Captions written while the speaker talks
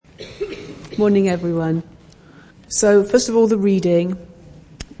Morning, everyone. So, first of all, the reading,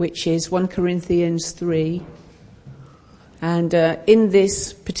 which is 1 Corinthians 3. And in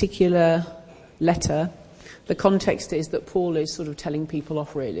this particular letter, the context is that Paul is sort of telling people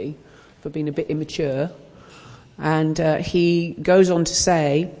off, really, for being a bit immature. And he goes on to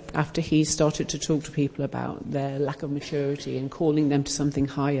say, after he started to talk to people about their lack of maturity and calling them to something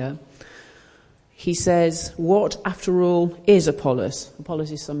higher, he says, what, after all, is Apollos?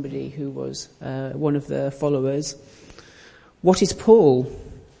 Apollos is somebody who was one of the followers. What is Paul?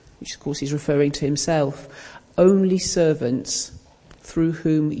 Which, of course, he's referring to himself. Only servants through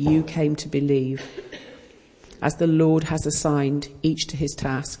whom you came to believe, as the Lord has assigned each to his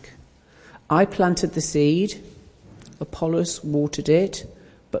task. I planted the seed, Apollos watered it,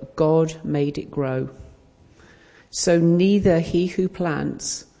 but God made it grow. So neither he who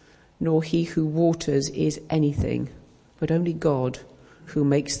plants nor he who waters is anything, but only God who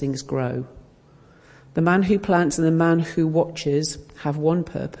makes things grow. The man who plants and the man who watches have one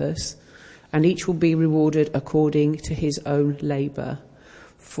purpose, and each will be rewarded according to his own labour.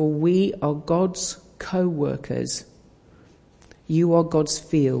 For we are God's co-workers. You are God's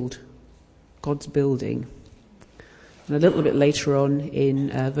field, God's building. And a little bit later on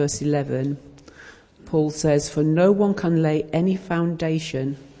in verse 11, Paul says, for no one can lay any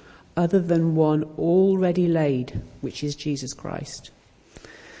foundation other than one already laid, which is Jesus Christ.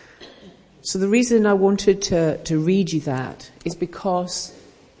 So the reason I wanted to read you that is because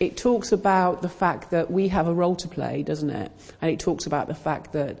it talks about the fact that we have a role to play, doesn't it? And it talks about the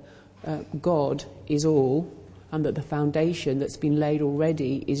fact that God is all, and that the foundation that's been laid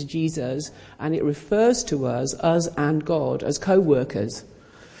already is Jesus, and it refers to us and God, as co-workers.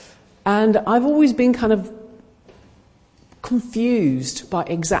 And I've always been kind of confused by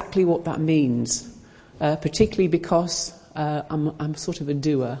exactly what that means, particularly because I'm sort of a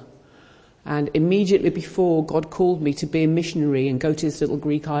doer. And immediately before God called me to be a missionary and go to this little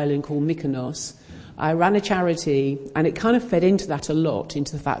Greek island called Mykonos, I ran a charity, and it kind of fed into that a lot,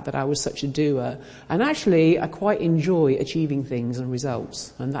 into the fact that I was such a doer. And actually, I quite enjoy achieving things and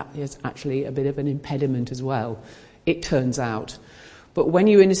results, and that is actually a bit of an impediment as well, it turns out. But when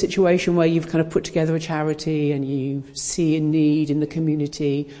you're in a situation where you've kind of put together a charity and you see a need in the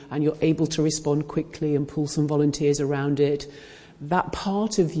community and you're able to respond quickly and pull some volunteers around it, that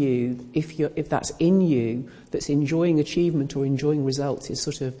part of you, if that's in you, that's enjoying achievement or enjoying results, is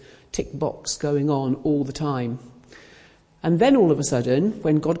sort of tick box going on all the time. And then all of a sudden,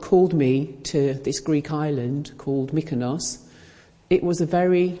 when God called me to this Greek island called Mykonos, it was a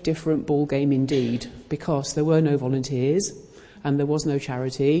very different ball game indeed, because there were no volunteers and there was no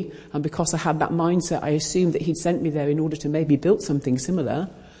charity, and because I had that mindset, I assumed that he'd sent me there in order to maybe build something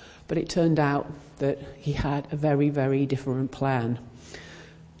similar, but it turned out that he had a very, very different plan.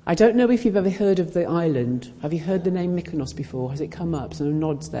 I don't know if you've ever heard of the island. Have you heard the name Mykonos before? Has it come up? Some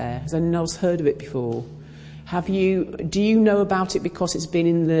nods there. Has anyone else heard of it before? Do you know about it because it's been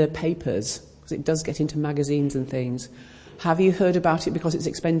in the papers? Because it does get into magazines and things. Have you heard about it because it's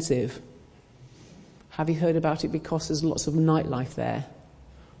expensive? Have you heard about it because there's lots of nightlife there?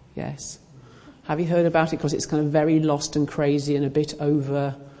 Yes. Have you heard about it because it's kind of very lost and crazy and a bit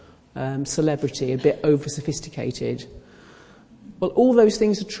over celebrity, a bit over sophisticated? Well, all those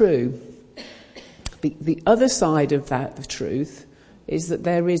things are true. The other side of that, the truth, is that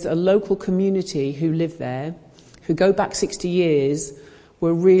there is a local community who live there, who go back 60 years,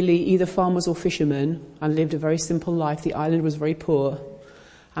 were really either farmers or fishermen and lived a very simple life. The island was very poor.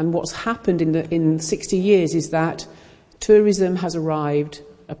 And what's happened in 60 years is that tourism has arrived,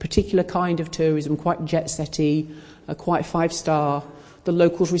 a particular kind of tourism, quite jet-setty, quite five-star. The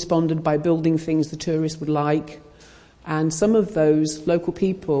locals responded by building things the tourists would like. And some of those local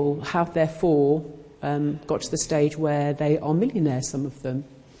people have therefore got to the stage where they are millionaires, some of them.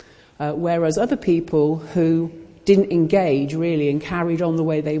 Whereas other people who didn't engage really and carried on the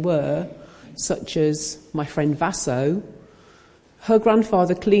way they were, such as my friend Vasso, her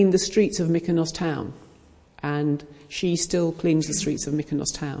grandfather cleaned the streets of Mykonos town, and she still cleans the streets of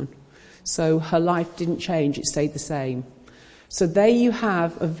Mykonos town. So her life didn't change, it stayed the same. So there you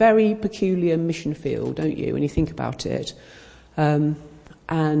have a very peculiar mission field, don't you, when you think about it. And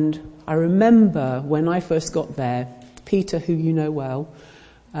I remember when I first got there, Peter, who you know well,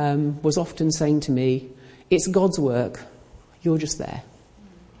 was often saying to me, it's God's work, you're just there.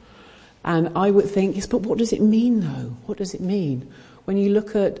 And I would think, yes, but what does it mean, though? What does it mean? When you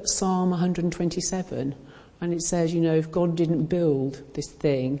look at Psalm 127, and it says, you know, if God didn't build this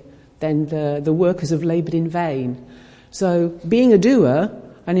thing, then the workers have laboured in vain. So being a doer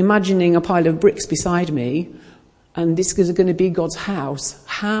and imagining a pile of bricks beside me, and this is going to be God's house,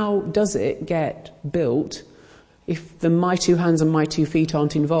 how does it get built if my 2 hands and my 2 feet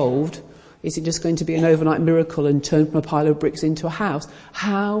aren't involved? Is it just going to be an overnight miracle and turn from a pile of bricks into a house?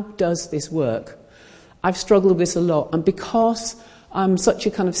 How does this work? I've struggled with this a lot, and because I'm such a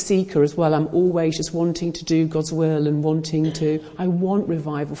kind of seeker as well, I'm always just wanting to do God's will and I want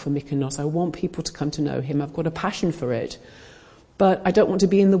revival for Mykonos. I want people to come to know him. I've got a passion for it. But I don't want to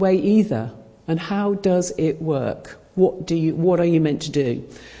be in the way either. And how does it work? What are you meant to do?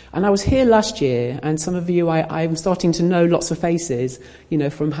 And I was here last year, and some of you, I'm starting to know lots of faces,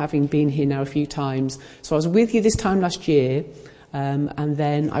 from having been here now a few times. So I was with you this time last year, and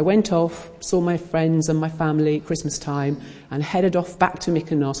then I went off, saw my friends and my family at Christmas time, and headed off back to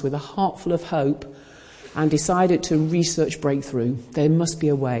Mykonos with a heart full of hope, and decided to research breakthrough. There must be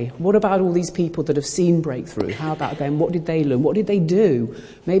a way. What about all these people that have seen breakthrough? How about them? What did they learn? What did they do?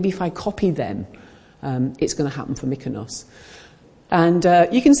 Maybe if I copy them, it's going to happen for Mykonos. And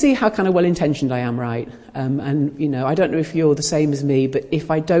you can see how kind of well-intentioned I am, right? And I don't know if you're the same as me, but if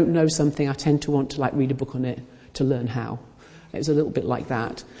I don't know something, I tend to want to read a book on it to learn how. It was a little bit like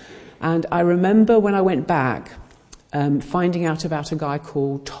that. And I remember when I went back, finding out about a guy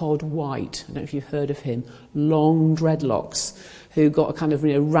called Todd White. I don't know if you've heard of him. Long dreadlocks, who got a kind of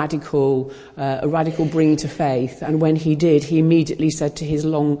radical bringing to faith. And when he did, he immediately said to his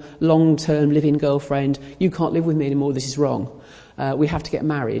long-term living girlfriend, "You can't live with me anymore. This is wrong. We have to get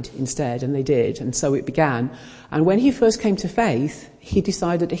married instead." And they did. And so it began. And when he first came to faith, he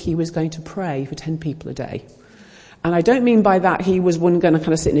decided that he was going to pray for 10 people a day. And I don't mean by that he was going to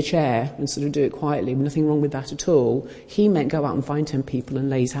kind of sit in a chair and sort of do it quietly. Nothing wrong with that at all. He meant go out and find 10 people and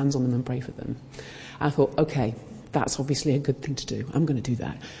lay his hands on them and pray for them. And I thought, okay, that's obviously a good thing to do. I'm going to do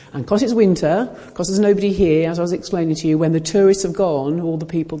that. And because it's winter, because there's nobody here, as I was explaining to you, when the tourists have gone, all the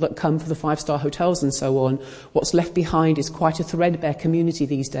people that come for the 5-star hotels and so on, what's left behind is quite a threadbare community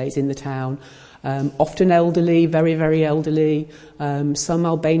these days in the town. Often elderly, very, very elderly, some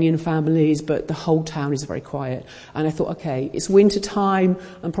Albanian families, but the whole town is very quiet. And I thought, okay, it's winter time,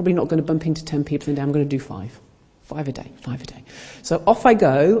 I'm probably not going to bump into 10 people a day, I'm going to do 5 a day. So off I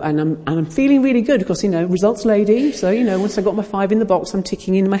go, and I'm feeling really good because, results lady. So, once I got my 5 in the box, I'm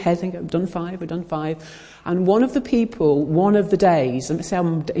ticking in my head, thinking, I've done 5. And one of the days, let's say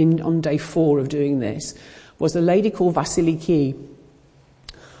I'm on day 4 of doing this, was a lady called Vasiliki.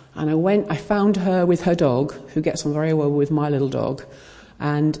 And I found her with her dog, who gets on very well with my little dog.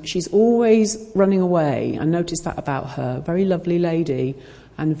 And she's always running away. I noticed that about her. Very lovely lady,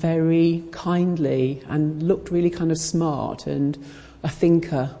 and very kindly, and looked really kind of smart and a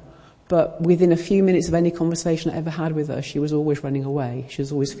thinker. But within a few minutes of any conversation I ever had with her, she was always running away. She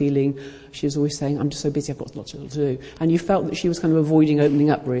was always saying, I'm just so busy, I've got lots to do. And you felt that she was kind of avoiding opening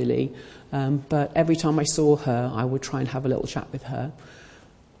up, really. But every time I saw her, I would try and have a little chat with her.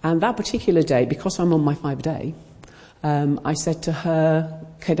 And that particular day, because I'm on my 5 a day, I said to her,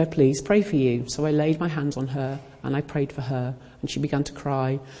 could I please pray for you? So I laid my hands on her and I prayed for her, and she began to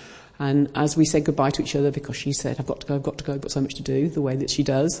cry. And as we said goodbye to each other, because she said, I've got to go, I've got so much to do, the way that she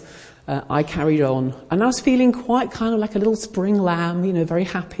does, I carried on. And I was feeling quite kind of like a little spring lamb, very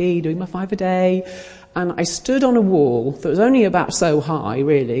happy, doing my 5 a day. And I stood on a wall that was only about so high,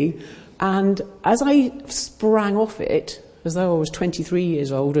 really. And as I sprang off it, as though I was 23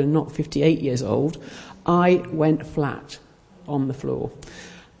 years old and not 58 years old, I went flat on the floor.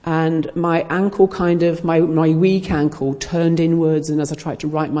 And my ankle my weak ankle turned inwards, and as I tried to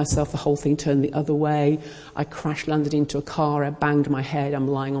right myself, the whole thing turned the other way. I landed into a car, I banged my head, I'm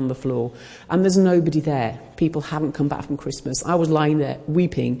lying on the floor. And there's nobody there. People haven't come back from Christmas. I was lying there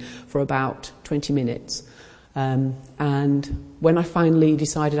weeping for about 20 minutes. And when I finally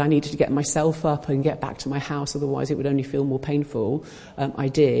decided I needed to get myself up and get back to my house, otherwise it would only feel more painful, I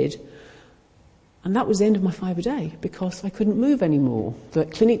did. And that was the end of my 5 a day, because I couldn't move anymore. The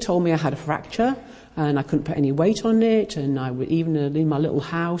clinic told me I had a fracture and I couldn't put any weight on it, and I would, even in my little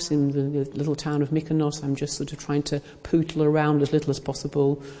house in the little town of Mykonos, I'm just sort of trying to pootle around as little as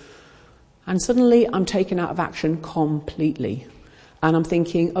possible. And suddenly I'm taken out of action completely. And I'm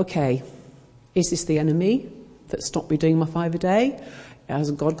thinking, okay, is this the enemy that stopped me doing my 5 a day? Has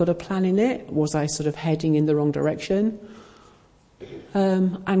God got a plan in it? Was I sort of heading in the wrong direction?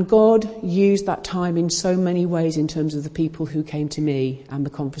 And God used that time in so many ways in terms of the people who came to me and the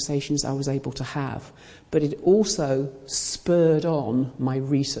conversations I was able to have. But it also spurred on my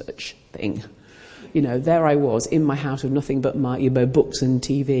research thing. There I was in my house with nothing but my books and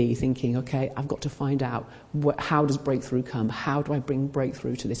TV, thinking, okay, I've got to find out how does breakthrough come? How do I bring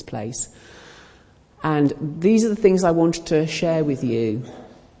breakthrough to this place? And these are the things I wanted to share with you,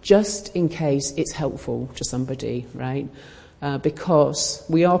 just in case it's helpful to somebody, right? because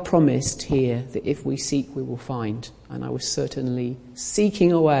we are promised here that if we seek, we will find. And I was certainly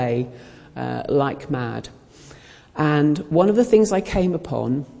seeking away like mad. And one of the things I came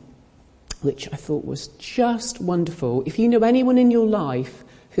upon, which I thought was just wonderful, if you know anyone in your life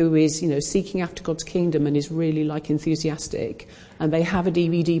who is, seeking after God's kingdom and is really enthusiastic, and they have a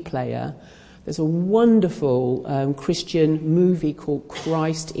DVD player, there's a wonderful Christian movie called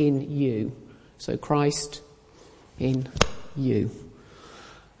Christ in You. So Christ in You.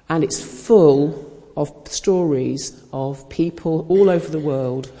 And it's full of stories of people all over the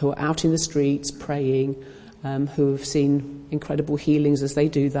world who are out in the streets praying, who have seen incredible healings as they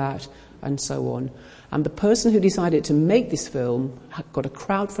do that, and so on. And the person who decided to make this film got a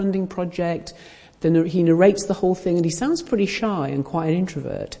crowdfunding project. Then he narrates the whole thing, and he sounds pretty shy and quite an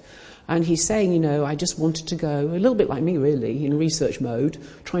introvert. And he's saying, I just wanted to go, a little bit like me really, in research mode,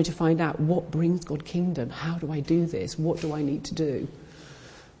 trying to find out what brings God kingdom. How do I do this? What do I need to do?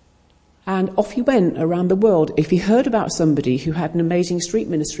 And off he went around the world. If he heard about somebody who had an amazing street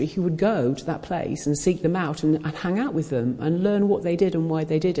ministry, he would go to that place and seek them out and hang out with them and learn what they did and why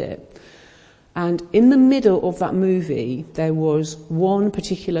they did it. And in the middle of that movie, there was one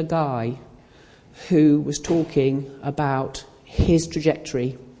particular guy who was talking about his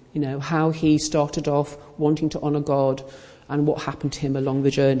trajectory, how he started off wanting to honour God and what happened to him along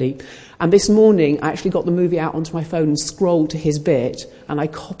the journey. And this morning, I actually got the movie out onto my phone and scrolled to his bit, and I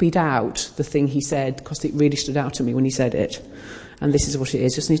copied out the thing he said because it really stood out to me when he said it. And this is what it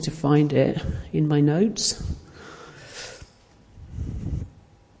is. Just need to find it in my notes.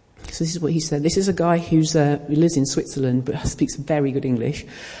 So this is what he said. This is a guy who lives in Switzerland but speaks very good English.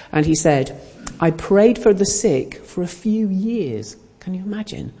 And he said, I prayed for the sick for a few years. Can you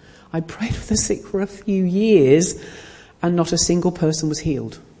imagine? I prayed for the sick for a few years and not a single person was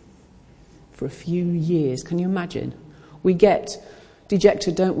healed. For a few years. Can you imagine? We get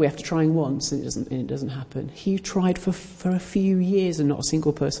dejected, don't we, after trying once and it doesn't happen. He tried for a few years and not a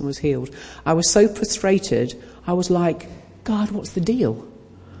single person was healed. I was so frustrated. I was like, God, what's the deal?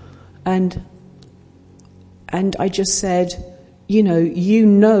 And I just said,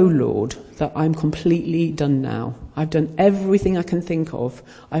 Lord, that I'm completely done now. I've done everything I can think of.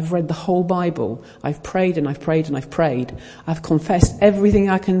 I've read the whole Bible. I've prayed and I've prayed and I've prayed. I've confessed everything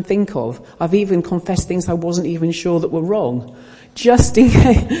I can think of. I've even confessed things I wasn't even sure that were wrong. Just in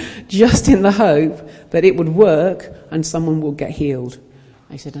the hope that it would work and someone will get healed.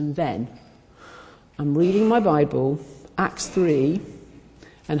 I said, and then I'm reading my Bible, Acts 3,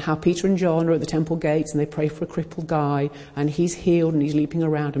 and how Peter and John are at the temple gates and they pray for a crippled guy and he's healed and he's leaping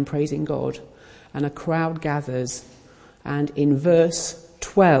around and praising God. And a crowd gathers. And in verse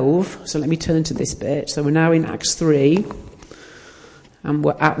 12, so let me turn to this bit. So we're now in Acts 3 and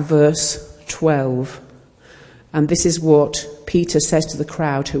we're at verse 12. And this is what Peter says to the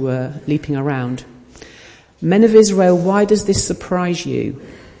crowd who are leaping around. Men of Israel, why does this surprise you?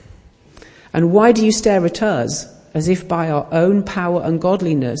 And why do you stare at us? As if by our own power and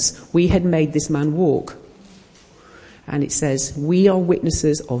godliness we had made this man walk. And it says, we are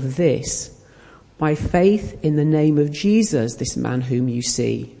witnesses of this. By faith in the name of Jesus, this man whom you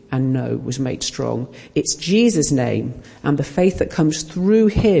see and know was made strong. It's Jesus' name and the faith that comes through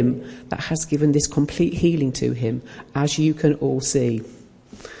him that has given this complete healing to him, as you can all see.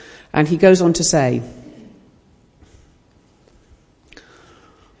 And he goes on to say,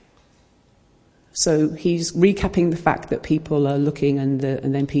 so he's recapping the fact that people are looking, and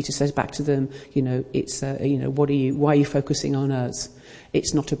then Peter says back to them, it's why are you focusing on us?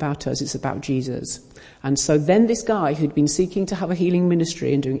 It's not about us, it's about Jesus. And so then this guy who'd been seeking to have a healing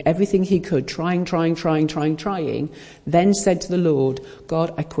ministry and doing everything he could, trying, then said to the Lord,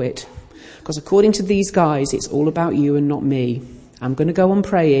 God, I quit. Because according to these guys, it's all about you and not me. I'm going to go on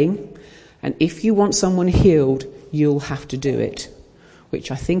praying, and if you want someone healed, you'll have to do it. Which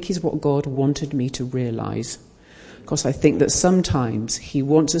I think is what God wanted me to realise. Because I think that sometimes he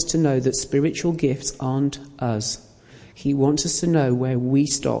wants us to know that spiritual gifts aren't us. He wants us to know where we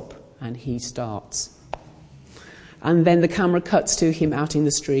stop and he starts. And then the camera cuts to him out in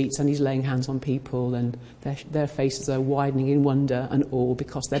the streets and he's laying hands on people and their faces are widening in wonder and awe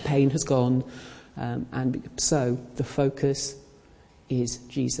because their pain has gone. And so the focus is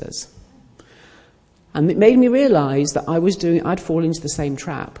Jesus. And it made me realise that I'd fallen into the same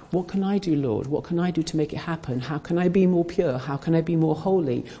trap. What can I do, Lord? What can I do to make it happen? How can I be more pure? How can I be more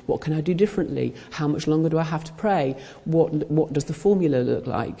holy? What can I do differently? How much longer do I have to pray? What does the formula look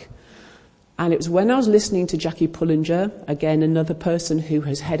like? And it was when I was listening to Jackie Pullinger, again, another person who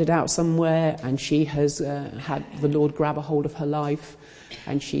has headed out somewhere and she has had the Lord grab a hold of her life.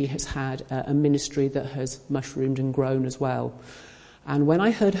 and she has had a ministry that has mushroomed and grown as well. And when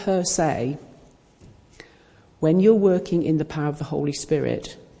I heard her say, when you're working in the power of the Holy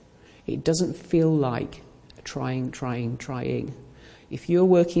Spirit, it doesn't feel like trying. If you're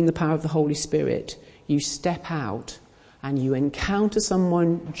working in the power of the Holy Spirit, you step out and you encounter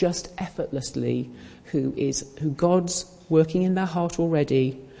someone just effortlessly who God's working in their heart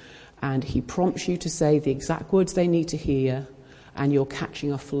already, and he prompts you to say the exact words they need to hear, and you're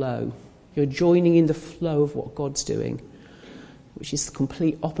catching a flow. You're joining in the flow of what God's doing, which is the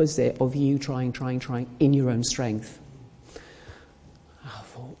complete opposite of you trying in your own strength. I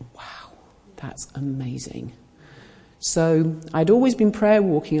thought, wow, that's amazing. So I'd always been prayer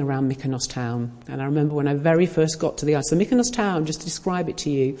walking around Mykonos town, and I remember when I very first got to the island. So Mykonos town, just to describe it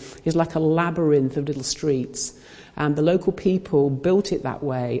to you, is like a labyrinth of little streets, and the local people built it that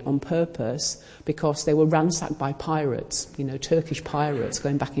way on purpose because they were ransacked by pirates, Turkish pirates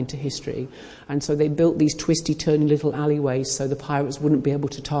going back into history, and so they built these twisty-turny little alleyways so the pirates wouldn't be able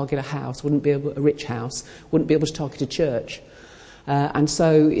to target a rich house, wouldn't be able to target a church. And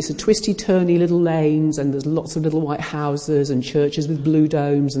so it's a twisty-turny little lanes, and there's lots of little white houses and churches with blue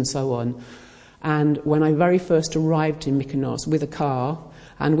domes and so on. And when I very first arrived in Mykonos with a car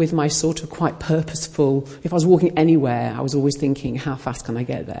and with my sort of quite purposeful, if I was walking anywhere, I was always thinking, how fast can I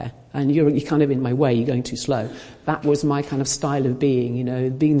get there? And you're kind of in my way, you're going too slow. That was my kind of style of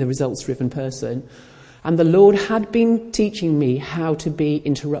being, being the results-driven person. And the Lord had been teaching me how to be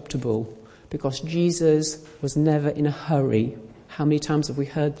interruptible, because Jesus was never in a hurry. How many times have we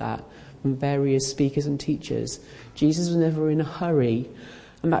heard that from various speakers and teachers? Jesus was never in a hurry.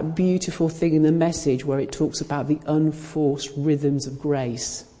 And that beautiful thing in the message where it talks about the unforced rhythms of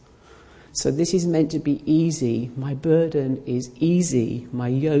grace. So this is meant to be easy. My burden is easy. My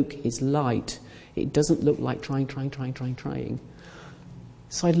yoke is light. It doesn't look like trying.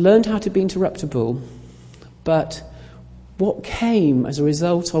 So I'd learned how to be interruptible. But what came as a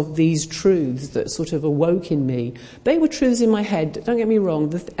result of these truths that sort of awoke in me, they were truths in my head. Don't get me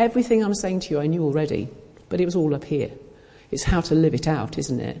wrong. Everything I'm saying to you I knew already. But it was all up here. It's how to live it out,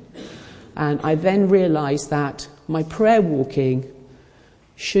 isn't it? And I then realised that my prayer walking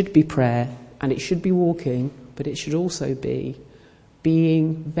should be prayer, and it should be walking, but it should also be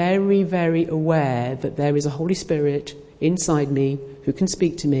being very, very aware that there is a Holy Spirit inside me who can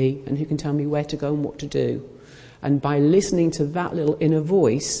speak to me and who can tell me where to go and what to do. And by listening to that little inner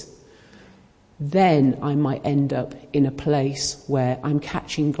voice, then I might end up in a place where I'm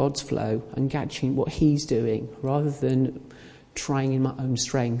catching God's flow and catching what he's doing, rather than trying in my own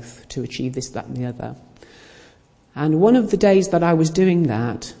strength to achieve this, that and the other. And one of the days that I was doing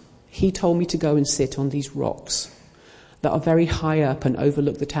that, he told me to go and sit on these rocks that are very high up and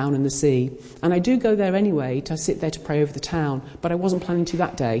overlook the town and the sea. And I do go there anyway, to sit there to pray over the town, but I wasn't planning to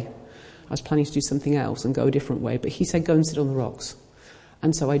that day. I was planning to do something else and go a different way, but he said go and sit on the rocks.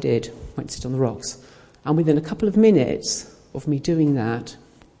 And so I did, went to sit on the rocks. And within a couple of minutes of me doing that,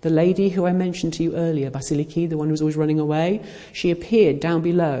 the lady who I mentioned to you earlier, Basiliki, the one who was always running away, she appeared down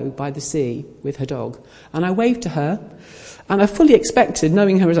below by the sea with her dog. And I waved to her, and I fully expected,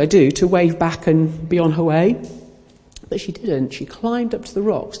 knowing her as I do, to wave back and be on her way. But she didn't. She climbed up to the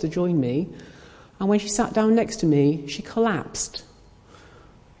rocks to join me, and when she sat down next to me, she collapsed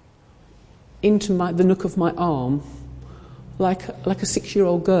into the nook of my arm like a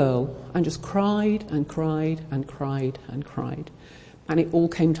 6-year-old girl, and just cried and cried and cried and cried. And it all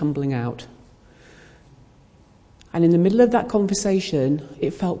came tumbling out. And in the middle of that conversation,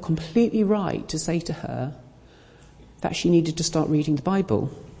 it felt completely right to say to her that she needed to start reading the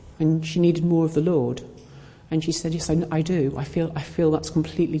Bible, and she needed more of the Lord. And she said, yes, I do. I feel that's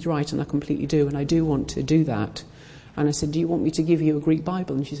completely right, and I completely do, and I do want to do that. And I said, do you want me to give you a Greek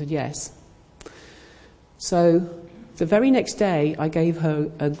Bible? And she said, yes. So the very next day, I gave her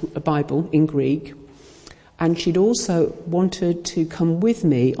a Bible in Greek. And she'd also wanted to come with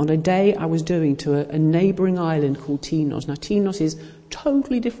me on a day I was doing to a neighbouring island called Tinos. Now, Tinos is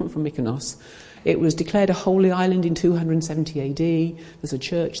totally different from Mykonos. It was declared a holy island in 270 AD. There's a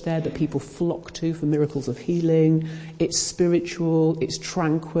church there that people flock to for miracles of healing. It's spiritual, it's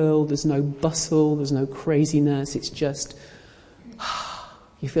tranquil, there's no bustle, there's no craziness. It's just,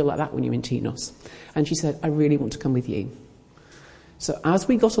 you feel like that when you're in Tinos. And she said, I really want to come with you. So as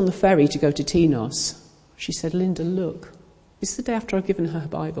we got on the ferry to go to Tinos, she said, Linda, look. This is the day after I've given her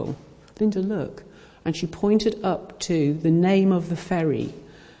Bible. Linda, look. And she pointed up to the name of the ferry.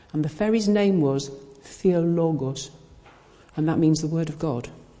 And the ferry's name was Theologos. And that means the word of God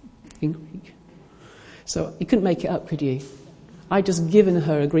in Greek. So you couldn't make it up, could you? I'd just given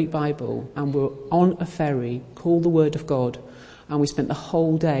her a Greek Bible, and we're on a ferry called the Word of God. And we spent the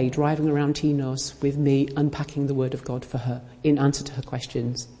whole day driving around Tinos with me unpacking the Word of God for her in answer to her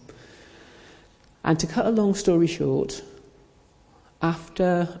questions. And to cut a long story short,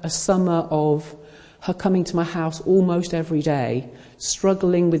 after a summer of her coming to my house almost every day,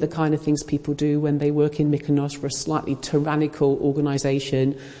 struggling with the kind of things people do when they work in Mykonos for a slightly tyrannical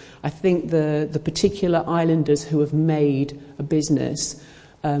organisation, I think the particular islanders who have made a business,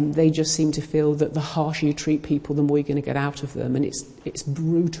 they just seem to feel that the harsher you treat people, the more you're going to get out of them. And it's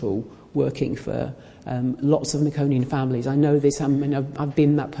brutal working for lots of Mykonoan families. I know this. I've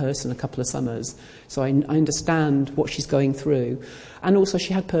been that person a couple of summers, so I understand what she's going through. And also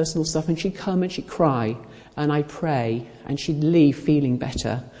she had personal stuff, and she'd come and she'd cry, and I'd pray, and she'd leave feeling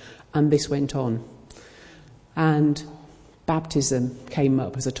better. And this went on. And baptism came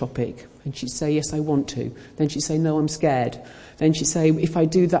up as a topic, and she'd say, yes, I want to. Then she'd say, no, I'm scared. Then she'd say, if I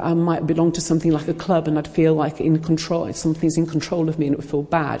do that, I might belong to something like a club, and I'd feel like in control, something's in control of me, and it would feel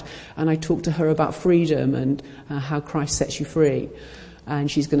bad. And I talked to her about freedom and how Christ sets you free. And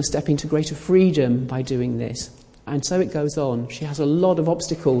she's going to step into greater freedom by doing this. And so it goes on. She has a lot of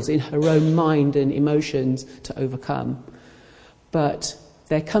obstacles in her own mind and emotions to overcome. But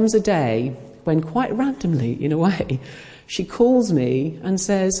there comes a day when, quite randomly, in a way, she calls me and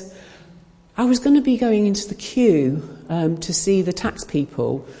says, I was going to be going into the queue to see the tax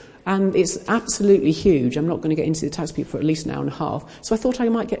people, and it's absolutely huge. I'm not going to get into the tax people for at least an hour and a half, so I thought I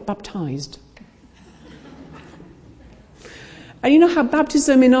might get baptised. And you know how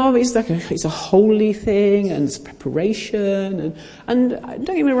baptism in our is like it's a holy thing, and it's preparation, and don't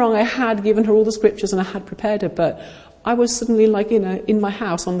get me wrong, I had given her all the scriptures and I had prepared her, but I was suddenly in my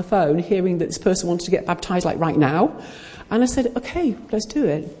house on the phone hearing that this person wanted to get baptised like right now. And I said, okay, let's do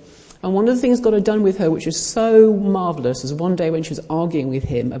it. And one of the things God had done with her, which was so marvellous, was one day when she was arguing with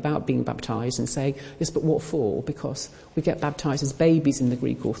him about being baptised and saying, yes, but what for? Because we get baptised as babies in the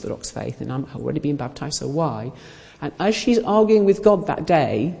Greek Orthodox faith, and I'm already being baptised, so why? And as she's arguing with God that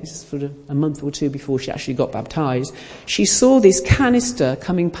day, this is sort of a month or two before she actually got baptised, she saw this canister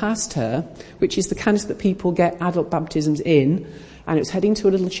coming past her, which is the canister that people get adult baptisms in, and it was heading to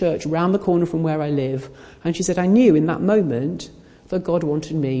a little church round the corner from where I live. And she said, I knew in that moment that God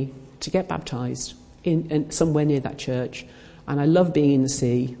wanted me to get baptised in somewhere near that church. And I love being in the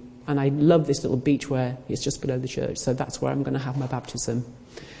sea, and I love this little beach where it's just below the church, so that's where I'm going to have my baptism.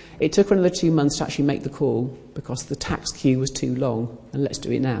 It took her another 2 months to actually make the call because the tax queue was too long, and let's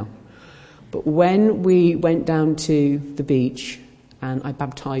do it now. But when we went down to the beach and I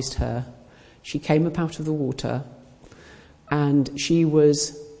baptised her, she came up out of the water and she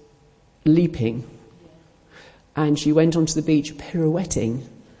was leaping, and she went onto the beach pirouetting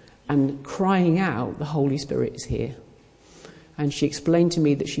and crying out, the Holy Spirit is here. And she explained to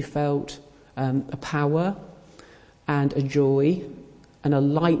me that she felt a power and a joy and a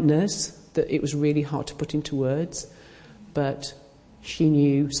lightness that it was really hard to put into words, but she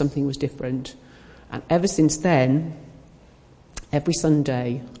knew something was different. And ever since then, every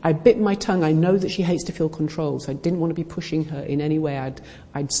Sunday, I bit my tongue. I know that she hates to feel controlled, so I didn't want to be pushing her in any way.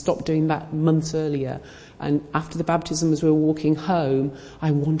 I'd stopped doing that months earlier. And after the baptism, as we were walking home,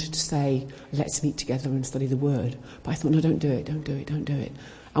 I wanted to say, let's meet together and study the Word. But I thought, no, don't do it.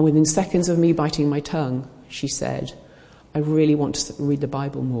 And within seconds of me biting my tongue, she said, I really want to read the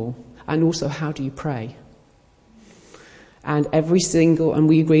Bible more. And also, how do you pray? And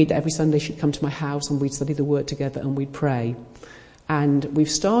we agreed that every Sunday she'd come to my house and we'd study the Word together and we'd pray. And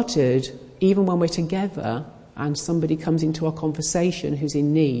we've started, even when we're together and somebody comes into our conversation who's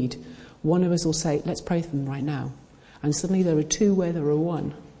in need, one of us will say, let's pray for them right now. And suddenly there are two where there are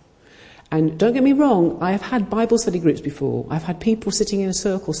one. And don't get me wrong, I have had Bible study groups before. I've had people sitting in a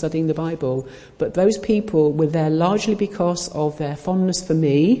circle studying the Bible. But those people were there largely because of their fondness for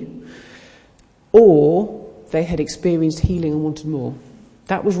me, or they had experienced healing and wanted more.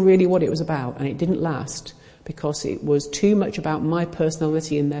 That was really what it was about. And it didn't last because it was too much about my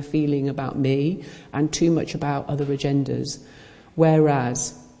personality and their feeling about me and too much about other agendas.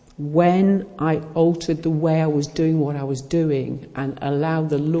 Whereas when I altered the way I was doing what I was doing and allowed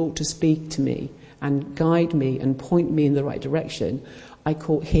the Lord to speak to me and guide me and point me in the right direction, I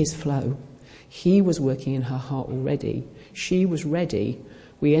caught his flow. He was working in her heart already. She was ready.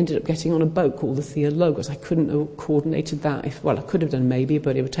 We ended up getting on a boat called the Theologos. I couldn't have coordinated that. I could have done maybe,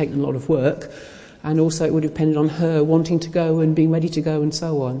 but it would take a lot of work. And also it would have depended on her wanting to go and being ready to go and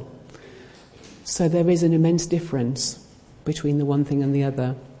so on. So there is an immense difference between the one thing and the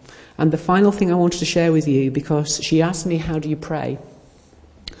other. And the final thing I wanted to share with you, because she asked me, how do you pray?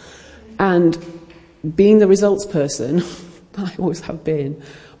 And being the results person, I always have been,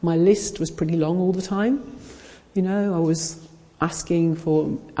 my list was pretty long all the time. You know, asking for,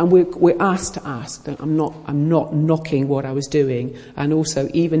 and we're asked to ask. I'm not knocking what I was doing, and also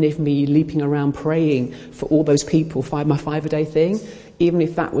even if me leaping around praying for all those people, my 5-a-day thing, even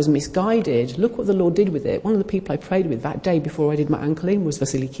if that was misguided, look what the Lord did with it. One of the people I prayed with that day before I did my ankle in was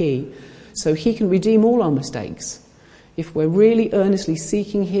Vasily Key. So he can redeem all our mistakes. If we're really earnestly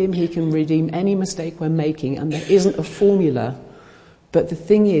seeking him, he can redeem any mistake we're making, and there isn't a formula. But the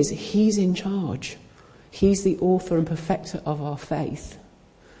thing is, he's in charge. He's the author and perfecter of our faith.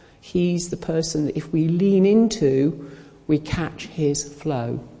 He's the person that if we lean into, we catch his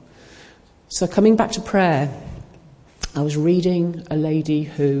flow. So coming back to prayer, I was reading a lady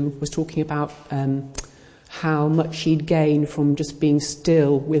who was talking about how much she'd gained from just being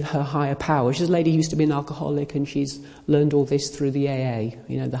still with her higher power. She's a lady who used to be an alcoholic, and she's learned all this through the AA,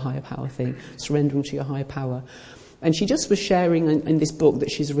 the higher power thing, surrendering to your higher power. And she just was sharing in this book that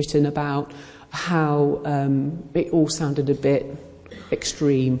she's written about how it all sounded a bit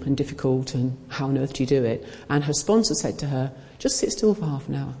extreme and difficult, and how on earth do you do it? And her sponsor said to her, just sit still for half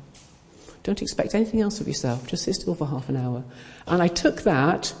an hour. Don't expect anything else of yourself, just sit still for half an hour. And I took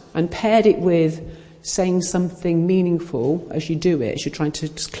that and paired it with saying something meaningful as you do it, as you're trying to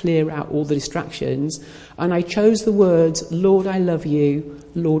just clear out all the distractions. And I chose the words, Lord, I love you,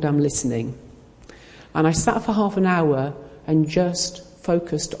 Lord, I'm listening. And I sat for half an hour and just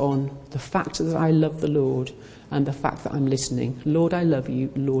focused on the fact that I love the Lord and the fact that I'm listening. Lord, I love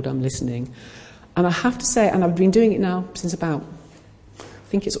you, Lord, I'm listening. And I have to say, and I've been doing it now since about, I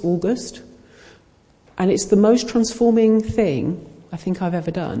think it's August, and it's the most transforming thing I think I've ever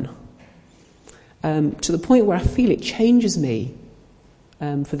done. To the point where I feel it changes me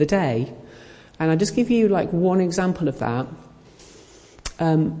for the day. And I'll just give you one example of that.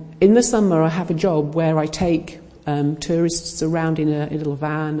 In the summer, I have a job where I take tourists around in a little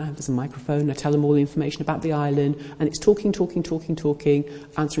van. There's a microphone. I tell them all the information about the island, and it's talking,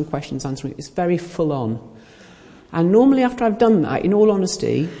 answering questions, It's very full on. And normally after I've done that, in all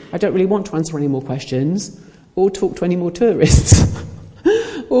honesty, I don't really want to answer any more questions or talk to any more tourists.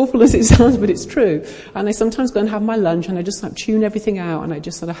 Awful as it sounds, but it's true. And I sometimes go and have my lunch, and I just tune everything out, and I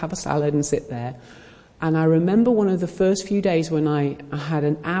just sort of have a salad and sit there. And I remember one of the first few days when I had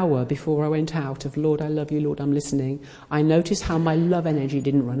an hour before I went out of Lord, I love you, Lord, I'm listening. I noticed how my love energy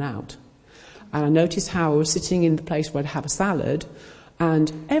didn't run out. And I noticed how I was sitting in the place where I'd have a salad,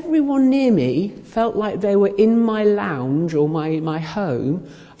 and everyone near me felt like they were in my lounge or my home,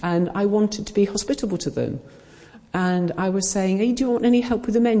 and I wanted to be hospitable to them. And I was saying, hey, do you want any help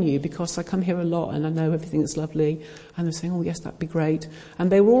with the menu? Because I come here a lot and I know everything that's lovely. And they're saying, oh, yes, that'd be great. And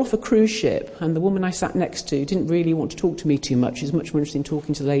they were all off a cruise ship. And the woman I sat next to didn't really want to talk to me too much. She's much more interested in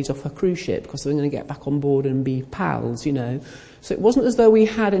talking to the ladies off her cruise ship because they were going to get back on board and be pals, So it wasn't as though we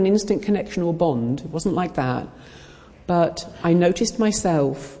had an instant connection or bond. It wasn't like that. But I noticed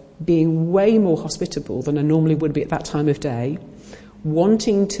myself being way more hospitable than I normally would be at that time of day.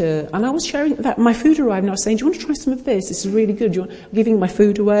 Wanting to, and I was sharing that my food arrived, and I was saying, do you want to try some of this? This is really good. Giving my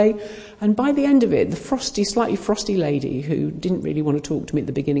food away. And by the end of it, the slightly frosty lady who didn't really want to talk to me at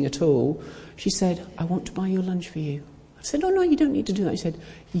the beginning at all, she said, I want to buy your lunch for you. I said, oh no, you don't need to do that. She said,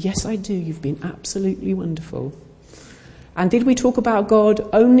 yes, I do. You've been absolutely wonderful. And did we talk about God?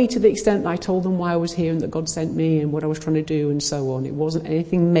 Only to the extent that I told them why I was here and that God sent me and what I was trying to do and so on. It wasn't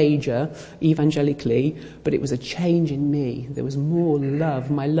anything major evangelically, but it was a change in me. There was more love.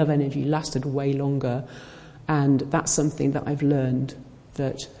 My love energy lasted way longer. And that's something that I've learned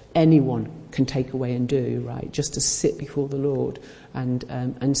that anyone can take away and do, right? Just to sit before the Lord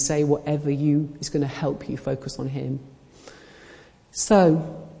and say whatever is going to help you focus on him.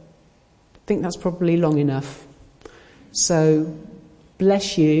 So I think that's probably long enough. So,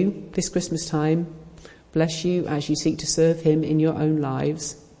 bless you this Christmas time. Bless you as you seek to serve him in your own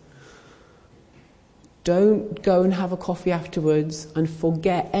lives. Don't go and have a coffee afterwards and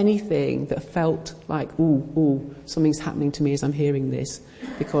forget anything that felt like, ooh, something's happening to me as I'm hearing this.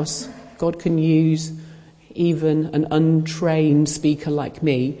 Because God can use even an untrained speaker like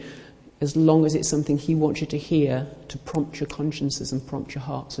me, as long as it's something he wants you to hear, to prompt your consciences and prompt your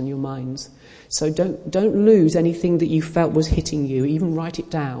hearts and your minds. So don't lose anything that you felt was hitting you. Even write it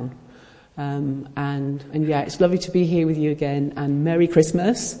down. And yeah, it's lovely to be here with you again. And Merry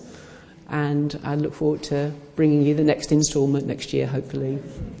Christmas. And I look forward to bringing you the next instalment next year, hopefully.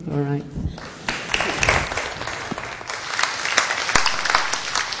 All right.